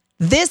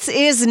This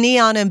is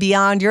Neon and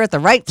Beyond. You're at the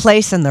right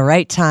place and the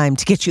right time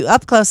to get you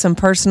up close and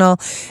personal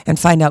and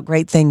find out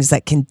great things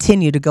that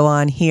continue to go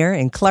on here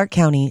in Clark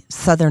County,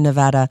 Southern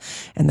Nevada,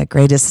 and the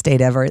greatest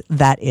state ever,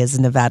 that is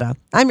Nevada.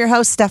 I'm your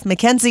host, Steph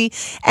McKenzie,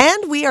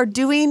 and we are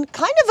doing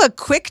kind of a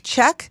quick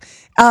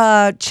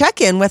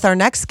check-in with our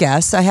next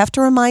guest. I have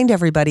to remind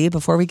everybody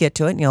before we get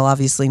to it, and you'll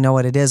obviously know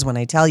what it is when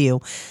I tell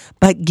you,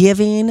 but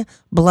giving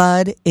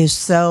blood is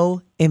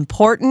so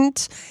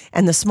important.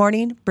 And this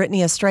morning,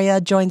 Brittany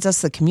Estrella joins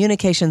us, the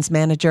communications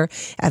manager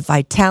at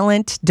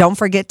Vitalant. Don't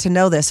forget to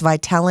know this,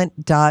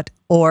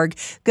 vitalant.org.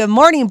 Good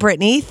morning,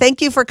 Brittany.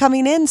 Thank you for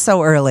coming in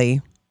so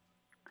early.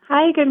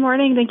 Hi, good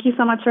morning. Thank you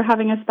so much for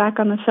having us back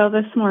on the show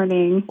this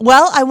morning.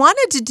 Well, I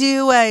wanted to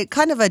do a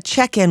kind of a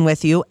check-in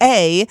with you,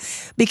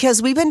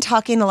 because we've been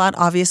talking a lot,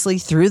 obviously,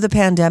 through the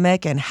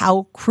pandemic and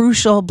how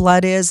crucial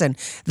blood is and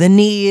the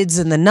needs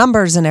and the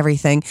numbers and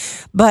everything.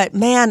 But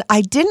man,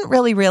 I didn't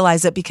really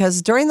realize it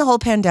because during the whole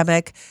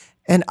pandemic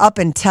and up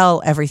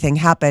until everything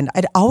happened,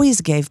 I'd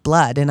always gave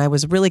blood and I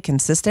was really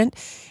consistent.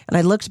 And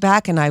I looked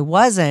back and I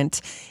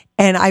wasn't.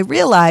 And I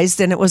realized,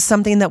 and it was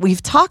something that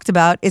we've talked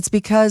about, it's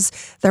because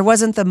there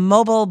wasn't the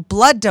mobile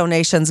blood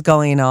donations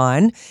going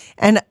on.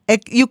 And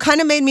you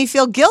kind of made me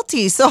feel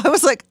guilty. So I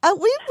was like,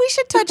 we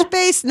should touch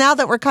base now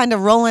that we're kind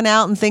of rolling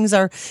out and things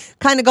are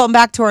kind of going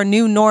back to our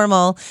new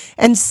normal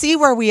and see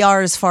where we are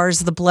as far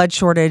as the blood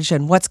shortage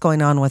and what's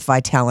going on with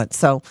Vitalant.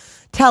 So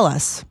tell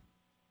us.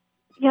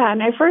 Yeah,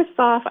 and first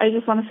off, I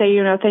just want to say,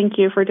 thank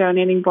you for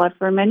donating blood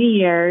for many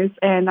years,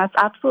 and that's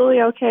absolutely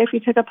okay if you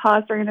took a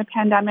pause during the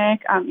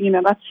pandemic.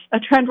 That's a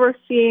trend we're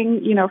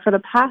seeing, for the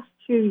past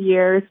 2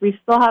 years. We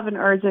still have an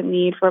urgent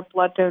need for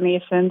blood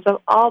donations of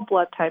all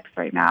blood types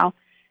right now.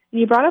 And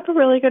you brought up a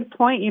really good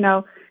point. In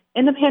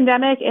the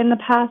pandemic, in the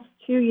past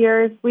 2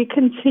 years, we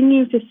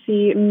continue to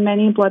see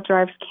many blood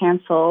drives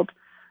canceled.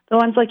 The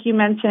ones like you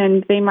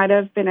mentioned, they might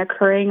have been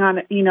occurring on,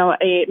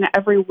 an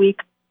every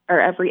week or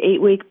every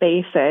 8-week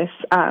basis.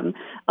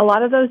 A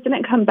lot of those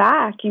didn't come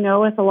back,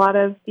 with a lot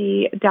of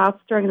the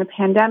doubts during the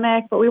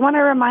pandemic. But we want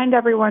to remind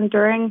everyone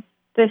during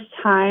this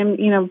time,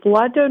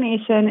 blood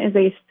donation is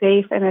a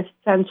safe and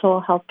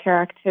essential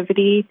healthcare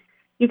activity.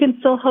 You can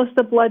still host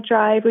a blood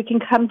drive. We can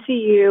come to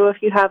you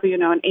if you have,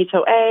 an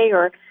HOA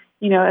or,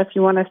 if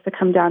you want us to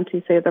come down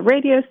to, say, the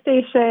radio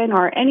station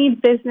or any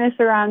business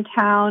around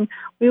town,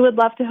 we would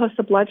love to host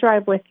a blood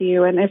drive with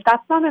you. And if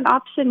that's not an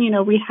option,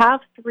 we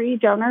have 3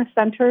 donor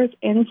centers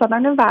in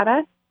Southern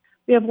Nevada.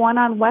 We have one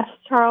on West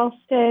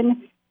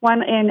Charleston,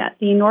 one in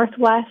the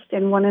Northwest,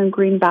 and one in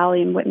Green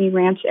Valley and Whitney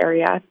Ranch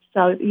area.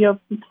 So you have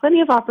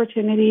plenty of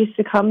opportunities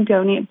to come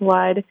donate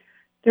blood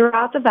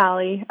throughout the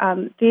valley.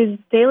 These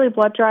daily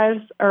blood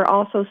drives are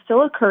also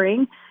still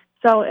occurring.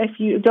 So if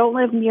you don't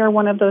live near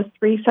one of those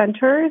 3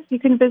 centers, you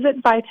can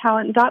visit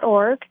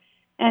vitalant.org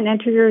and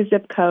enter your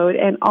zip code.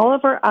 And all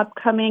of our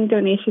upcoming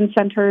donation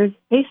centers,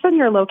 based on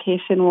your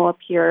location, will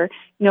appear.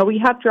 We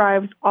have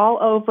drives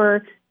all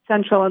over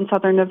Central and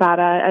Southern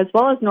Nevada, as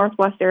well as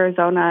Northwest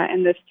Arizona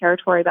in this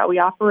territory that we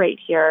operate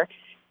here.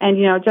 And,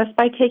 just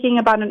by taking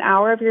about an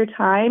hour of your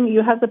time,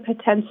 you have the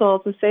potential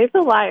to save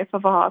the life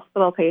of a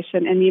hospital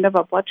patient in need of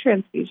a blood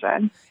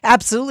transfusion.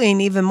 Absolutely,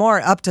 and even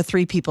more, up to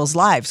 3 people's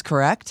lives,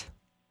 correct?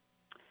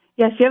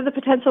 Yes, you have the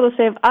potential to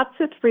save up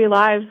to 3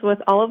 lives with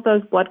all of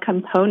those blood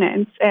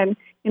components. And,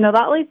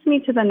 that leads me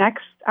to the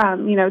next,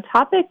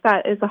 topic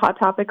that is a hot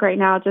topic right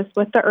now, just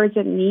with the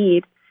urgent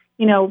need.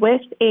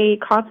 With a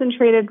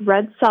concentrated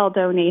red cell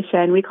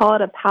donation, we call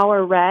it a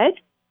Power Red.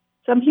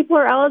 Some people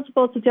are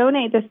eligible to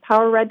donate this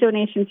Power Red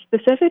donation.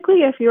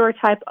 Specifically, if you're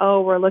type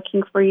O, we're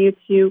looking for you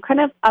to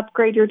kind of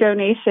upgrade your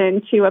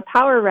donation to a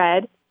Power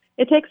Red.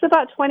 It takes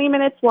about 20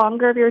 minutes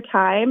longer of your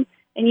time,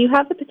 and you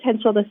have the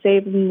potential to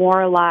save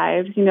more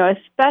lives,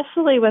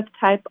 especially with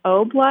type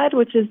O blood,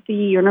 which is the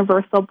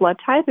universal blood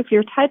type. If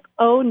you're type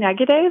O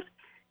negative,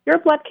 your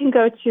blood can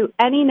go to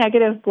any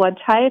negative blood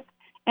type,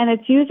 and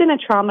it's used in a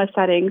trauma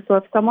setting. So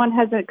if someone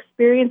has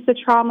experienced a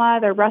trauma,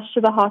 they're rushed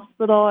to the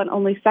hospital, and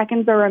only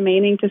seconds are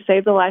remaining to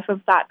save the life of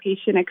that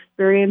patient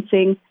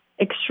experiencing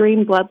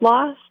extreme blood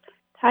loss,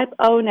 type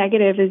O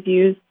negative is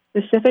used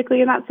specifically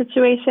in that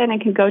situation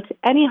and can go to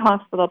any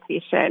hospital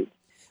patient.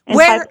 And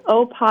type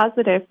O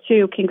positive,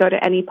 too, can go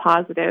to any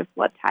positive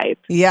blood type.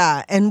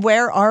 Yeah. And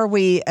where are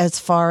we as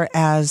far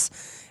as,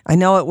 I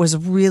know it was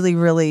really,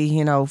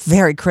 really,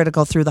 very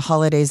critical through the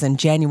holidays in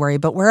January,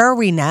 but where are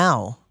we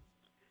now?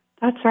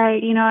 That's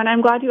right. And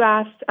I'm glad you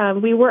asked.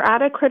 We were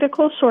at a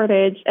critical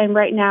shortage, and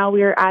right now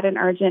we are at an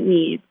urgent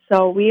need.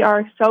 So we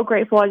are so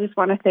grateful. I just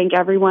want to thank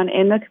everyone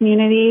in the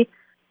community.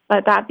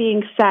 But that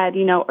being said,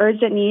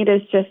 urgent need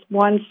is just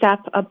one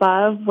step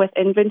above with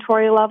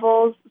inventory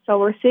levels. So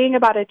we're seeing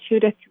about a 2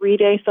 to 3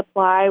 day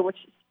supply, which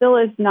still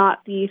is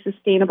not the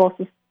sustainable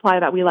supply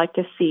that we like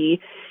to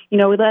see.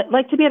 We'd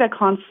like to be at a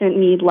constant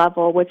need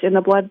level, which in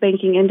the blood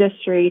banking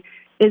industry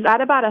is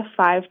at about a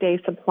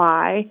 5-day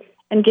supply.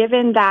 And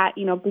given that,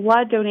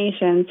 blood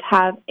donations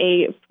have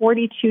a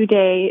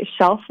 42-day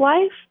shelf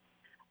life,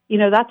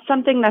 that's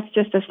something that's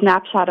just a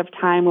snapshot of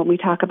time when we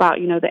talk about,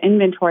 the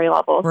inventory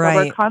levels. Right.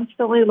 So we're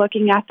constantly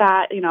looking at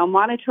that,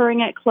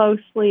 monitoring it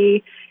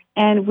closely,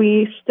 and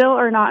we still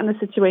are not in the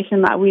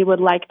situation that we would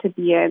like to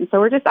be in. So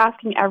we're just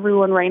asking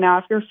everyone right now,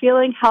 if you're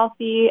feeling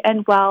healthy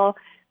and well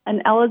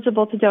and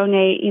eligible to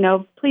donate,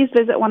 please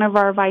visit one of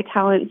our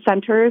Vitalant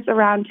centers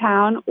around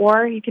town,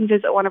 or you can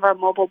visit one of our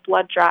mobile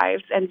blood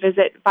drives and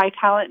visit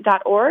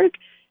vitalant.org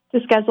to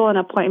schedule an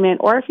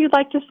appointment. Or if you'd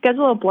like to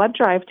schedule a blood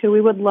drive too,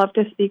 we would love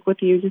to speak with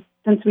you, just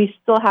since we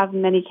still have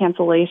many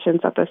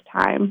cancellations at this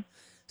time.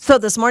 So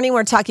this morning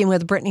we're talking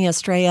with Brittany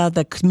Estrella,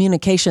 the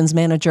communications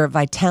manager at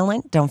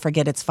Vitalant. Don't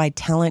forget it's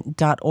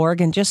vitalant.org,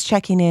 and just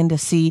checking in to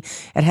see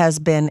it has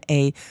been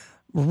a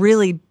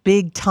really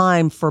big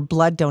time for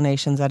blood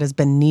donations that has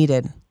been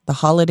needed. The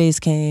holidays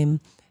came,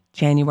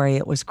 January,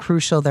 it was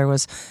crucial. There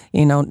was,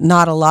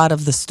 not a lot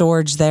of the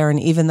storage there. And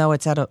even though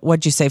it's at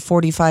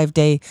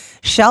 45-day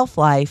shelf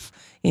life,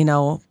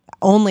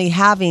 only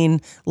having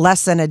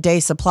less than a day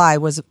supply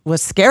was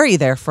scary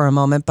there for a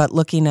moment. But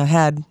looking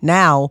ahead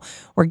now,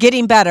 we're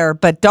getting better.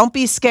 But don't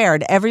be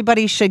scared.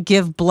 Everybody should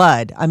give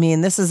blood. I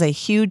mean, this is a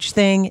huge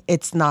thing.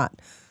 It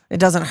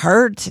doesn't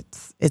hurt.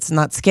 It's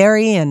not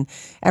scary. And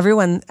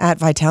everyone at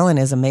Vitalant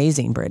is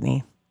amazing,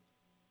 Brittany.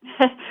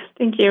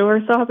 Thank you.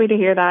 We're so happy to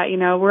hear that.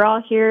 We're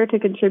all here to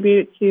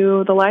contribute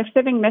to the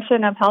life-saving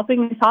mission of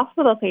helping these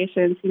hospital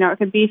patients. It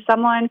could be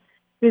someone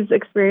who's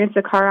experienced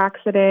a car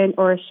accident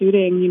or a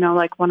shooting,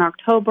 like 1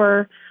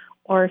 October,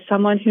 or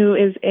someone who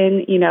is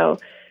in,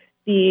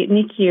 the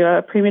NICU,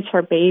 a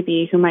premature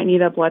baby who might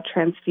need a blood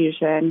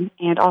transfusion,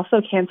 and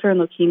also cancer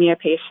and leukemia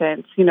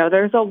patients.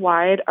 There's a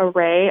wide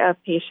array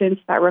of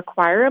patients that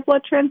require a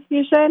blood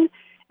transfusion,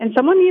 and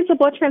someone needs a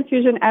blood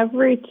transfusion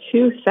every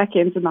 2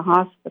 seconds in the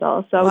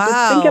hospital. So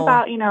Just think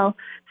about,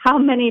 how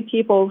many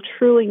people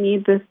truly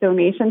need this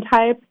donation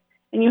type.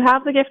 And you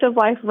have the gift of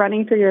life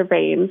running through your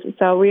veins.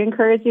 So we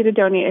encourage you to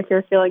donate if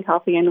you're feeling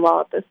healthy and well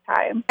at this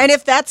time. And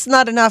if that's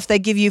not enough, they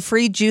give you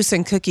free juice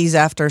and cookies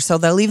after. So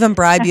they'll even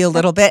bribe you a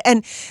little bit.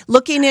 And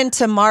looking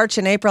into March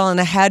and April and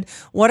ahead,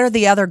 what are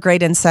the other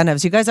great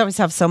incentives? You guys always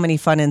have so many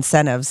fun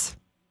incentives.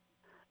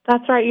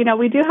 That's right.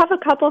 We do have a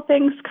couple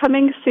things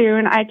coming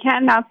soon. I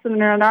can't announce them.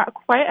 They're not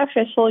quite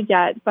official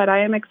yet, but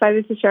I am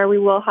excited to share we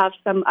will have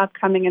some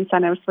upcoming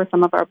incentives for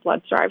some of our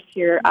blood drives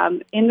here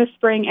in the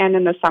spring and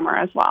in the summer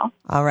as well.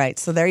 All right.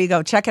 So there you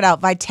go. Check it out.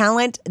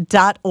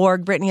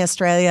 Vitalant.org. Brittany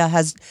Estrella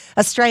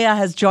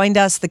has joined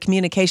us, the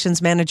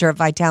communications manager at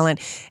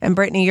Vitalant. And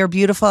Brittany, you're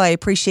beautiful. I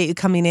appreciate you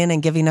coming in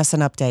and giving us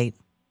an update.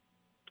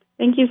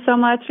 Thank you so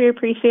much. We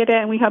appreciate it.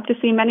 And we hope to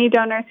see many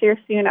donors here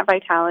soon at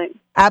Vitalant.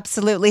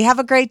 Absolutely. Have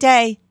a great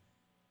day.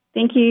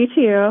 Thank you. You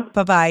too.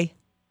 Bye-bye.